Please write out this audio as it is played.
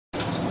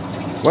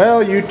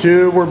Well,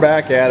 YouTube, we're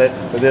back at it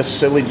with this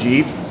silly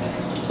Jeep.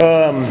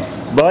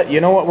 But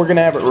you know what? We're going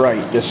to have it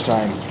right this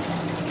time.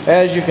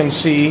 As you can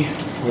see,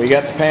 we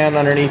got the pan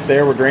underneath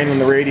there. We're draining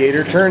the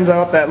radiator. Turns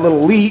out that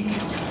little leak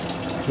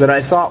that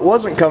I thought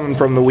wasn't coming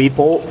from the weep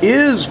hole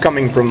is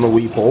coming from the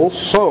weep hole.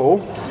 So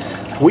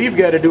we've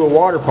got to do a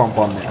water pump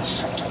on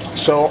this.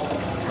 So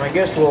I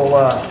guess we'll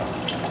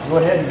go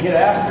ahead and get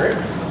after it.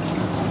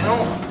 You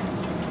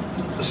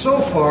know,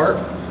 so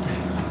far,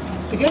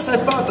 I guess I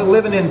thought that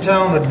living in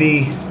town would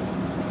be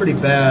pretty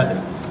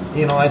bad.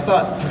 You know, I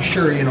thought for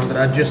sure, you know, that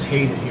I'd just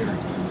hate it here.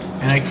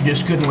 And I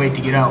just couldn't wait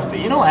to get out. But,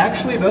 you know,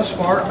 actually, thus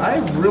far, I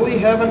really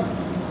haven't,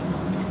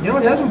 you know,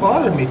 it hasn't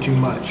bothered me too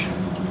much.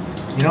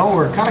 You know,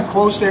 we're kind of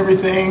close to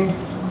everything,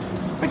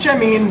 which, I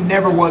mean,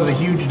 never was a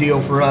huge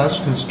deal for us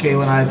because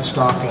Kayla and I had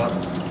stock up.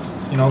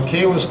 You know,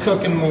 Kayla's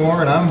cooking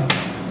more, and I'm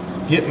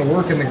getting to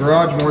work in the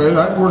garage more.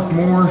 I've worked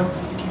more.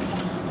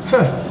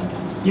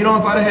 You know,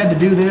 if I'd have had to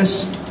do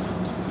this,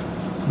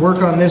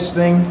 work on this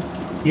thing,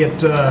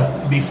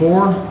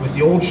 before with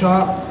the old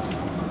shop,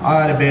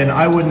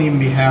 I wouldn't even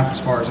be half as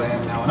far as I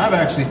am now. And I've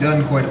actually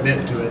done quite a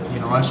bit to it. You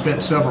know, I've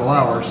spent several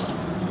hours.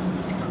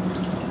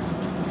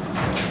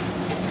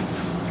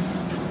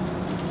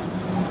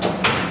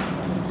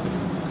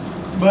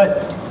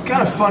 But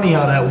kind of funny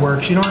how that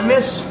works. You know,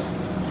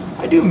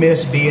 I do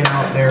miss being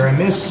out there. I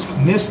miss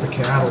the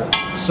cattle.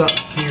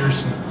 Something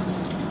fierce. And,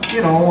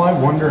 you know, I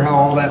wonder how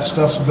all that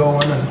stuff's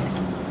going,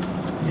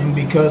 and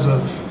because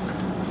of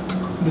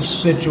this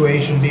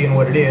situation being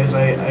what it is,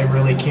 I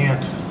really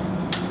can't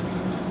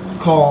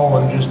call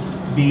and just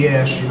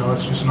BS. You know,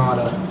 it's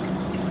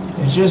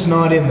just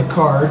not in the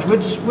cards,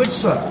 which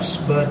sucks.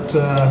 But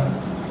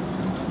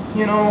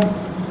you know,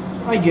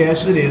 I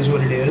guess it is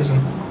what it is.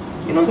 And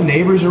you know, the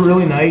neighbors are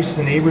really nice.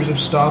 The neighbors have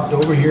stopped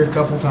over here a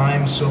couple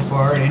times so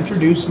far and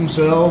introduced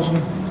themselves,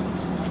 and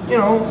you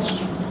know,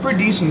 it's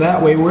pretty decent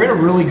that way. We're in a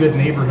really good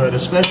neighborhood,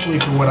 especially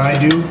for what I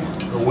do,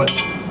 or what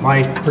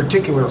my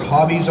particular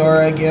hobbies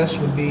are, I guess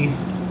would be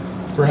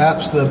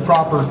perhaps the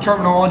proper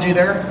terminology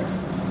there.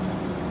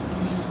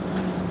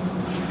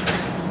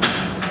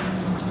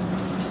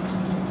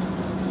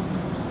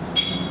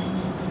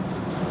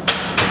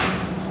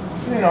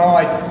 You know,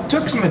 I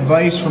took some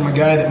advice from a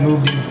guy that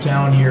moved into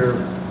town here.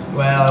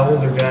 Well, an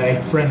older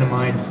guy, friend of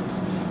mine,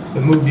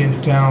 that moved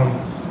into town,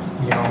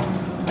 you know,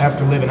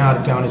 after living out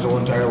of town his whole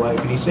entire life.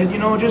 And he said, you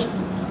know, just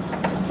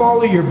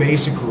follow your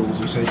basic rules.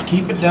 He says,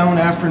 keep it down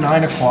after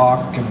 9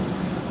 o'clock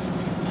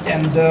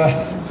and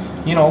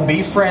you know,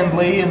 be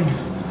friendly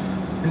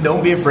and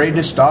don't be afraid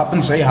to stop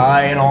and say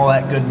hi and all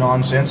that good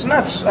nonsense. And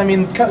that's, I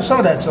mean, some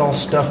of that's all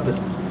stuff that,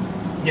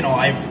 you know,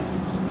 I've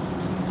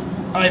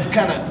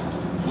kind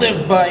of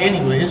lived by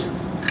anyways.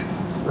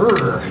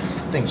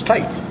 Thing's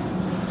tight.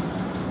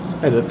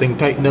 Had that thing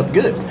tightened up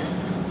good.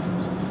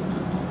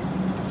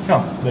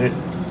 No, but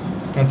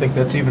I don't think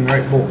that's even the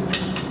right bolt.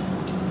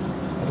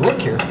 But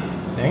look here,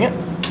 dang it.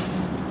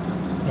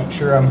 Not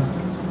sure I'm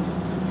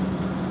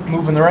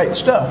moving the right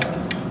stuff.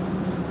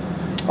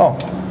 Oh,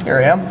 here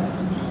I am.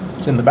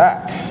 It's in the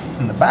back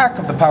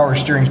of the power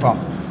steering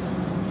pump.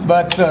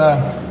 But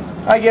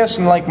I guess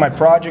in like my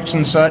projects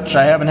and such,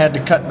 I haven't had to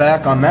cut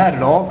back on that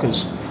at all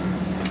because,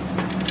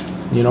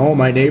 you know,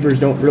 my neighbors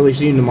don't really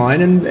seem to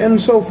mind. And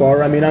so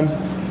far, I mean,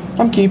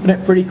 I'm keeping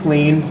it pretty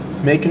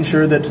clean, making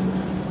sure that,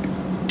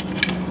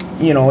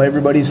 you know,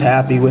 everybody's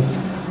happy with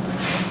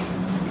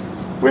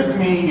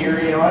me here.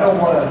 You know, I don't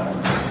want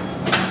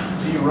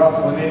to be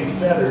ruffling any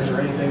feathers or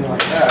anything like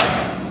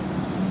that.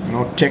 You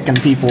know, ticking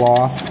people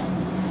off.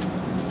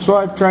 So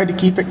I've tried to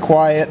keep it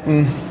quiet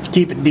and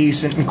keep it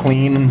decent and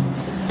clean, and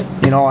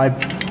you know, I'm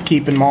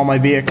keeping all my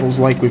vehicles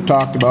like we've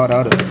talked about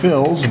out at the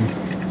Phil's, and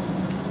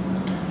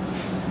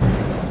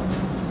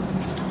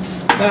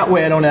that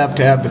way I don't have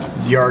to have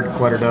the yard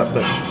cluttered up.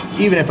 But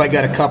even if I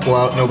got a couple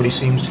out, nobody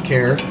seems to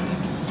care.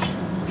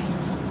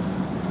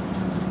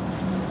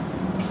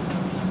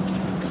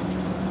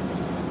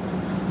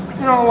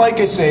 You know, like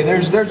I say,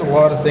 there's a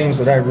lot of things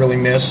that I really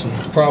miss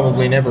and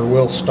probably never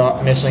will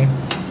stop missing.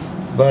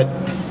 But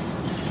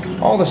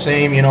all the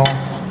same, you know,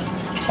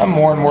 I'm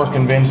more and more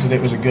convinced that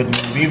it was a good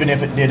move, even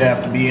if it did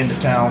have to be into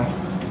town.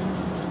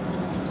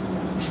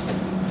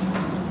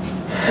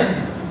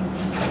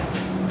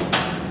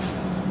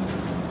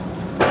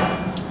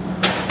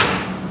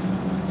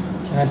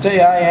 And I tell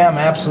you, I am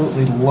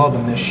absolutely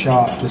loving this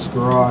shop, this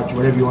garage,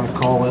 whatever you want to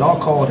call it. I'll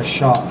call it a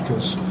shop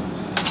because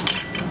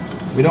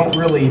we don't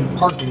really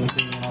park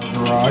anything in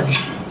our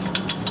garage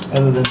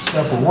other than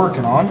stuff we're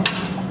working on.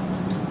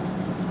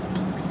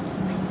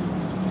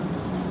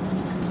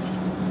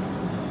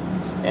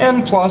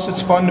 And plus,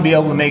 it's fun to be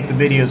able to make the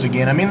videos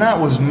again. I mean, that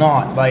was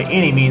not by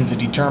any means a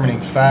determining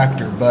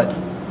factor, but,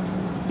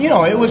 you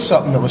know, it was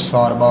something that was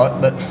thought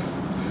about. But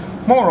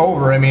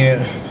moreover, I mean,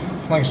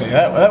 like I say,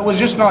 that was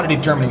just not a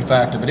determining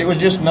factor, but it was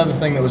just another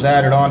thing that was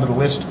added on to the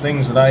list of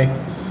things that I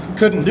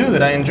couldn't do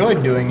that I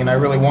enjoyed doing and I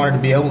really wanted to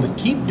be able to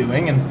keep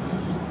doing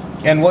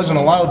and wasn't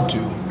allowed to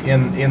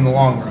in the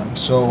long run.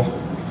 So,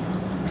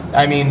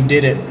 I mean,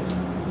 did it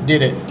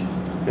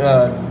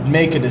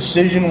make a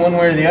decision one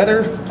way or the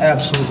other?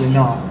 Absolutely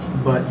not.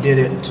 But did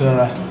it,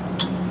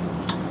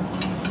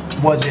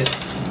 was it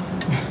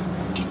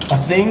a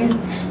thing?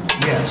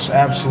 Yes,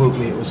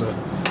 absolutely.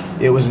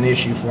 It was an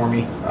issue for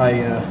me.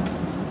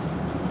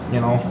 You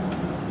know,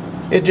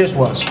 it just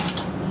was.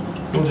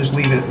 We'll just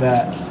leave it at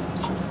that.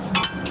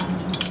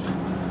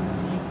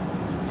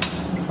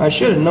 I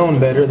should have known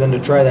better than to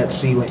try that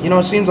sealant. You know,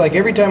 it seems like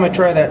every time I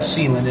try that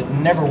sealant, it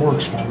never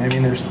works for me. I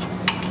mean, there's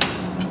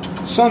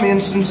some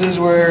instances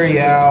where,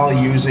 yeah, I'll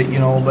use it, you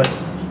know, but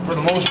for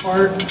the most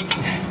part,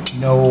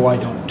 no, I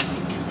don't.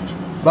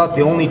 About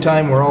the only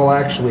time where I'll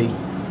actually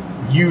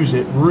use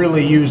it,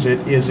 really use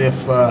it, is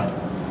if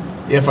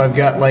I've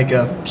got like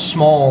a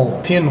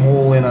small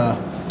pinhole in a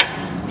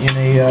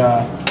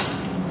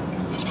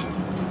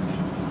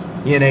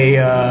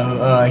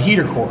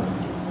heater core,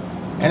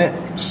 and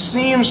it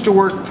seems to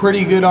work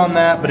pretty good on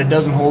that, but it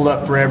doesn't hold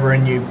up forever,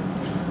 and you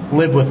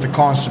live with the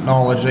constant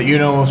knowledge that, you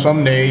know,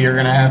 someday you're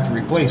gonna have to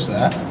replace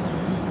that.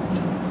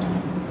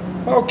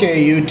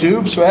 Okay,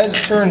 YouTube, so as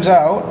it turns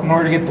out, in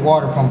order to get the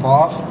water pump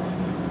off,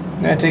 I'm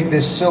gonna take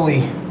this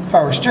silly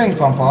power steering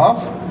pump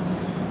off,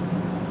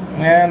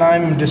 and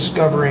I'm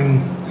discovering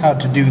how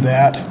to do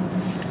that,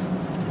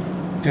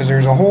 because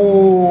there's a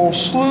whole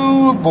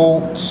slew of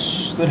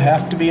bolts that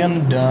have to be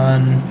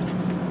undone,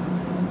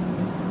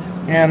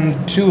 and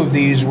two of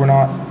these were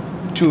not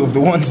two of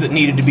the ones that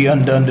needed to be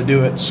undone to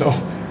do it, so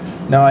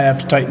now I have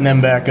to tighten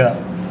them back up,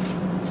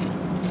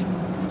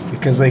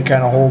 because they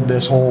kind of hold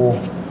this whole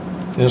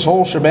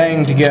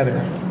shebang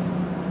together.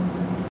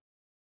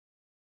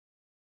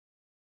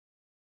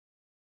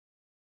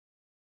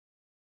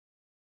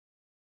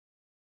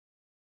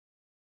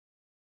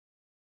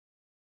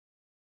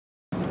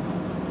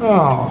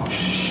 Oh,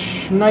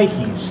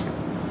 Nikes.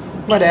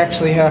 Might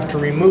actually have to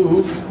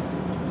remove.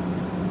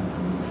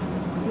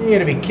 You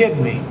gotta be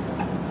kidding me.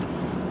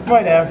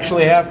 Might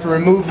actually have to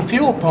remove the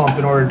fuel pump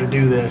in order to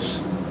do this,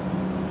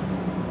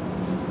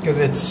 because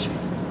it's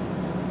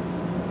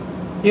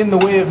in the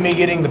way of me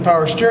getting the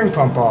power steering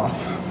pump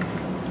off.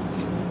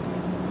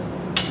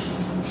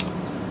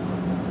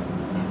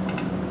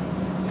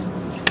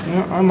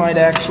 Yeah, I might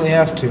actually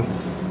have to.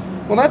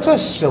 Well, that's a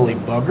silly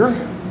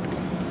bugger.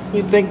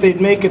 You'd think they'd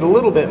make it a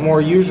little bit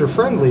more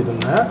user-friendly than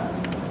that.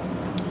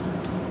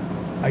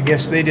 I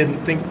guess they didn't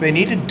think they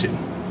needed to.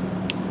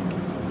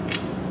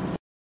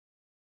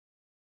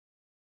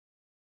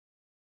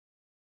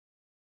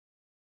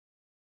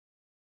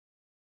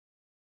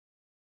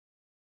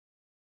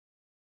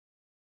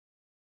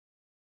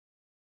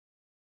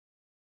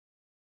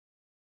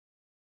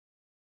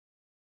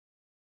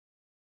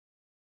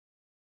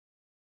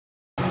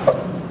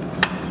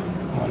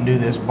 Undo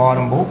this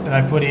bottom bolt that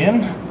I put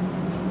in.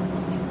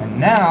 And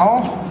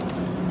now,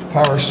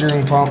 power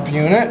steering pump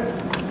unit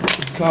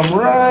should come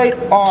right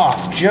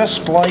off,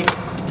 just like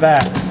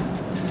that.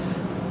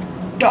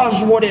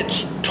 Does what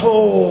it's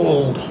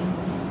told.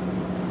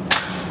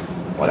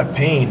 What a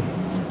pain.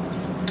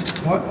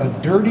 What a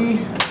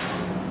dirty,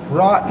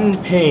 rotten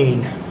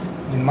pain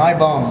in my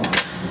bum.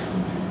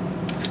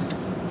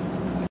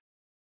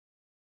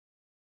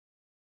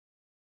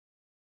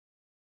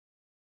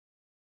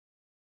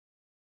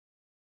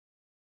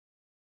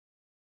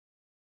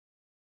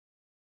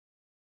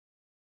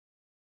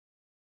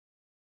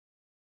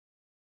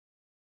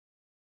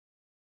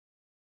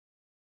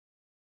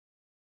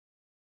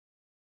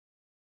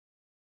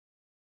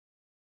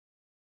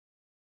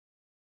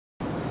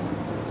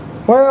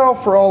 Well,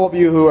 for all of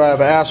you who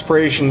have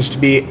aspirations to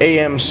be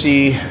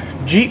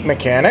AMC Jeep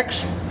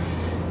mechanics,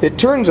 it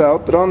turns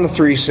out that on the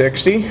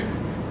 360,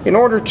 in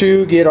order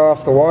to get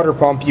off the water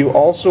pump, you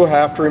also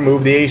have to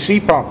remove the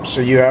AC pump.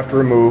 So you have to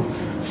remove,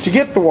 to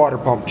get the water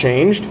pump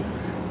changed,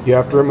 you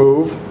have to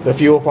remove the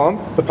fuel pump,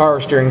 the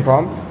power steering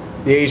pump,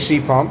 the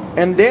AC pump,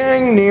 and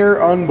dang near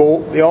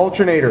unbolt the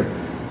alternator.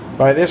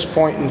 By this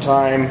point in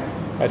time,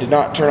 I did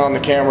not turn on the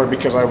camera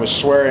because I was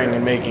swearing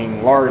and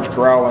making large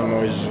growling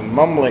noises and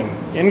mumbling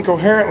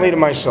incoherently to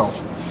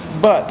myself.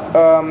 But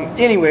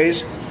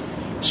anyways,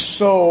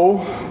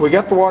 so we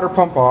got the water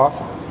pump off.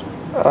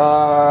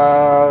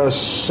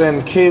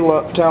 Send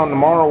Kayla uptown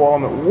tomorrow while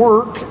I'm at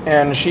work,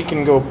 and she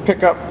can go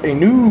pick up a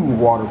new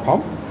water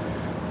pump.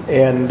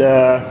 And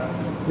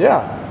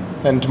yeah,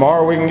 and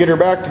tomorrow we can get her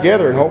back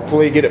together and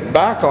hopefully get it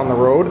back on the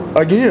road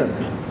again.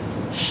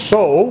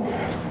 So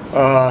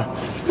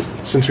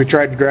since we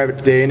tried to drive it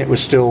today and it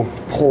was still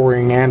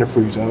pouring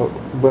antifreeze out,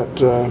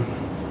 but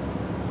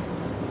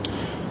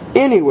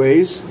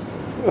anyways,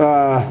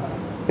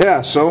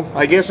 yeah, so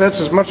I guess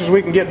that's as much as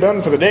we can get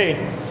done for the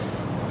day,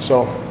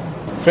 so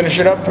finish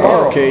it up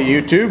tomorrow. Okay,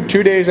 YouTube,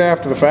 2 days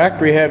after the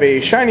fact, we have a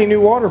shiny new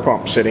water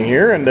pump sitting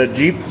here and a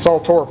Jeep that's all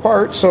tore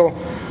apart, so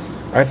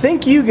I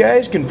think you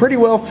guys can pretty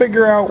well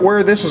figure out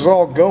where this is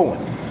all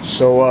going.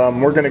 So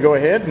we're going to go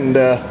ahead and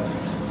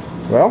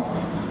well,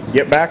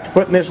 get back to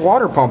putting this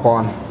water pump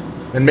on.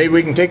 And maybe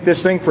we can take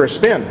this thing for a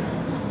spin.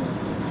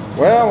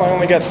 Well, I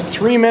only got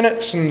 3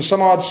 minutes and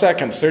some odd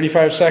seconds,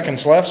 35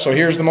 seconds left, so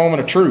here's the moment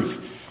of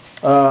truth.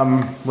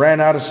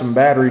 Ran out of some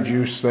battery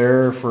juice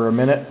there for a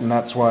minute, and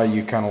that's why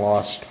you kind of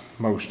lost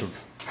most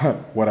of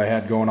what I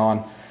had going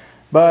on.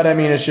 But I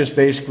mean, it's just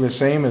basically the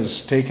same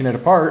as taking it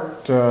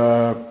apart.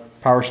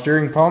 Power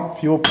steering pump,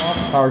 fuel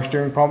pump, power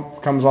steering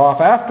pump comes off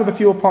after the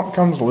fuel pump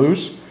comes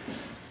loose.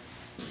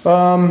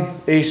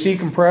 AC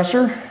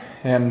compressor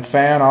and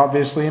fan,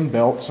 obviously, and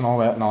belts and all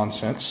that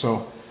nonsense.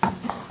 So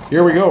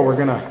here we go. We're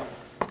gonna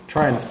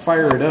try and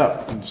fire it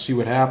up and see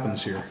what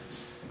happens here.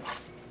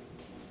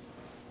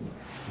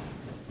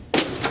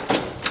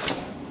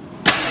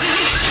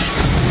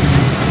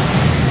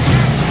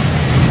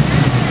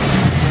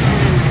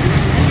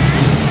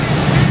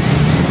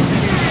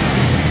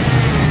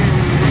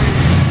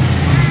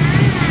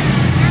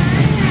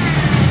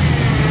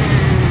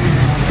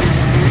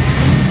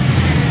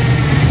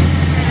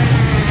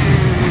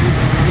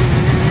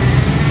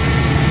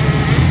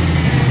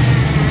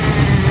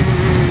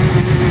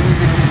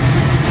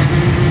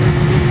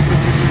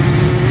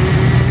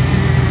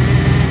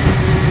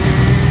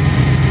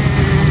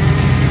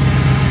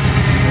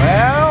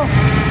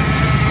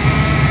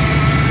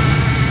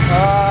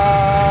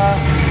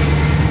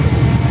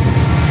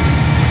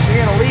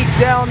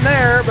 Down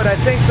there, but I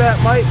think that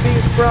might be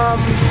from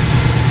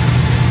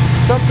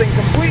something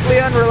completely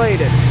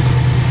unrelated.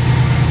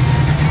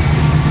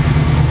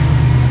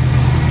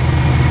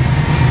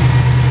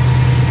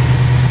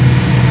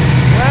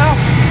 Well,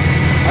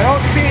 I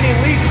don't see any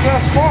leaks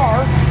thus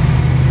far.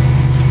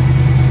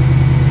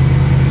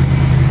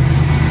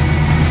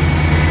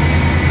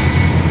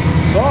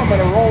 So I'm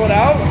going to roll it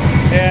out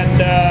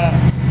and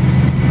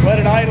let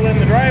it idle in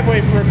the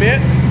driveway for a bit,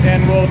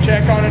 and we'll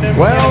check on it in a minute.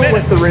 Well,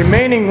 with the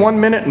remaining 1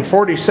 minute and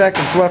 40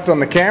 seconds left on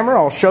the camera,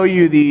 I'll show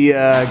you the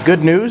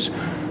good news.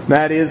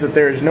 That is that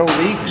there's no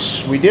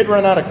leaks. We did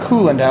run out of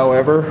coolant,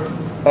 however,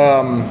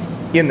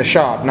 in the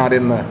shop, not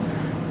in the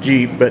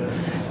Jeep, but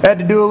had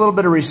to do a little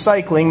bit of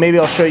recycling. Maybe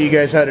I'll show you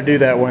guys how to do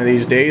that one of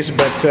these days.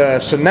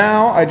 But so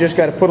now I just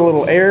got to put a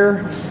little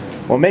air.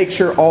 We'll make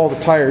sure all the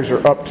tires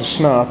are up to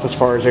snuff as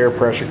far as air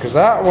pressure, because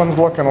that one's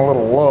looking a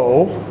little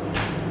low.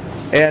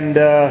 And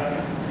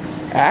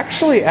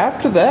actually,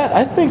 after that,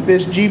 I think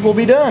this Jeep will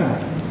be done.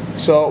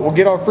 So we'll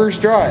get our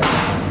first drive.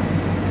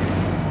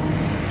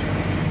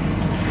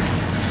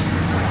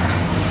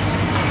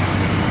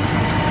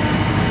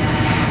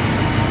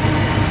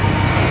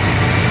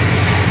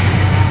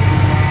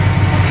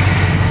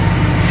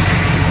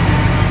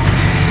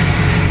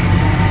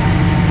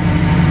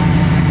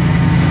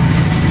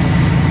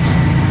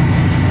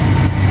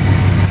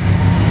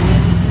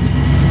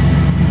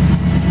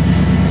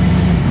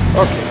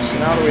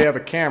 Now that we have a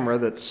camera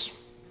that's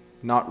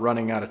not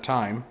running out of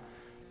time,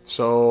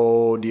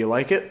 so do you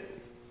like it?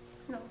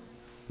 No.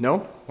 No?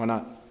 Why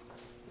not?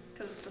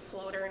 Because it's a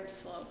floater and it's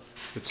slow.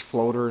 It's a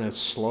floater and it's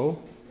slow?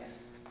 Yes.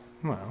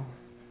 Well,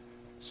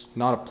 it's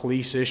not a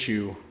police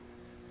issue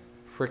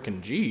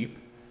frickin' Jeep.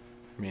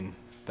 I mean,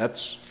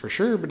 that's for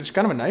sure, but it's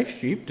kind of a nice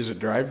Jeep. Does it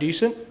drive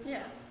decent?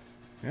 Yeah.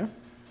 Yeah? And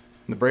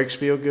the brakes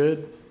feel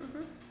good?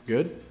 Mm-hmm.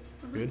 Good?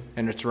 Mm-hmm. Good.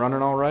 And it's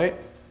running all right?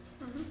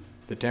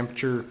 The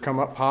temperature come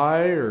up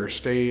high or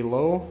stay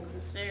low?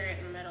 Stay right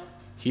in the middle.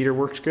 Heater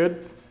works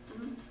good?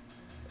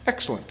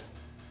 Excellent.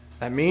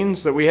 That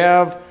means that we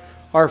have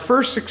our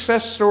first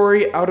success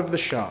story out of the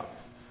shop.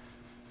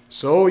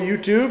 So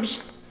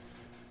YouTubes,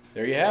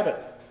 there you have it.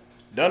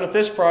 Done with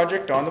this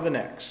project, on to the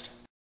next.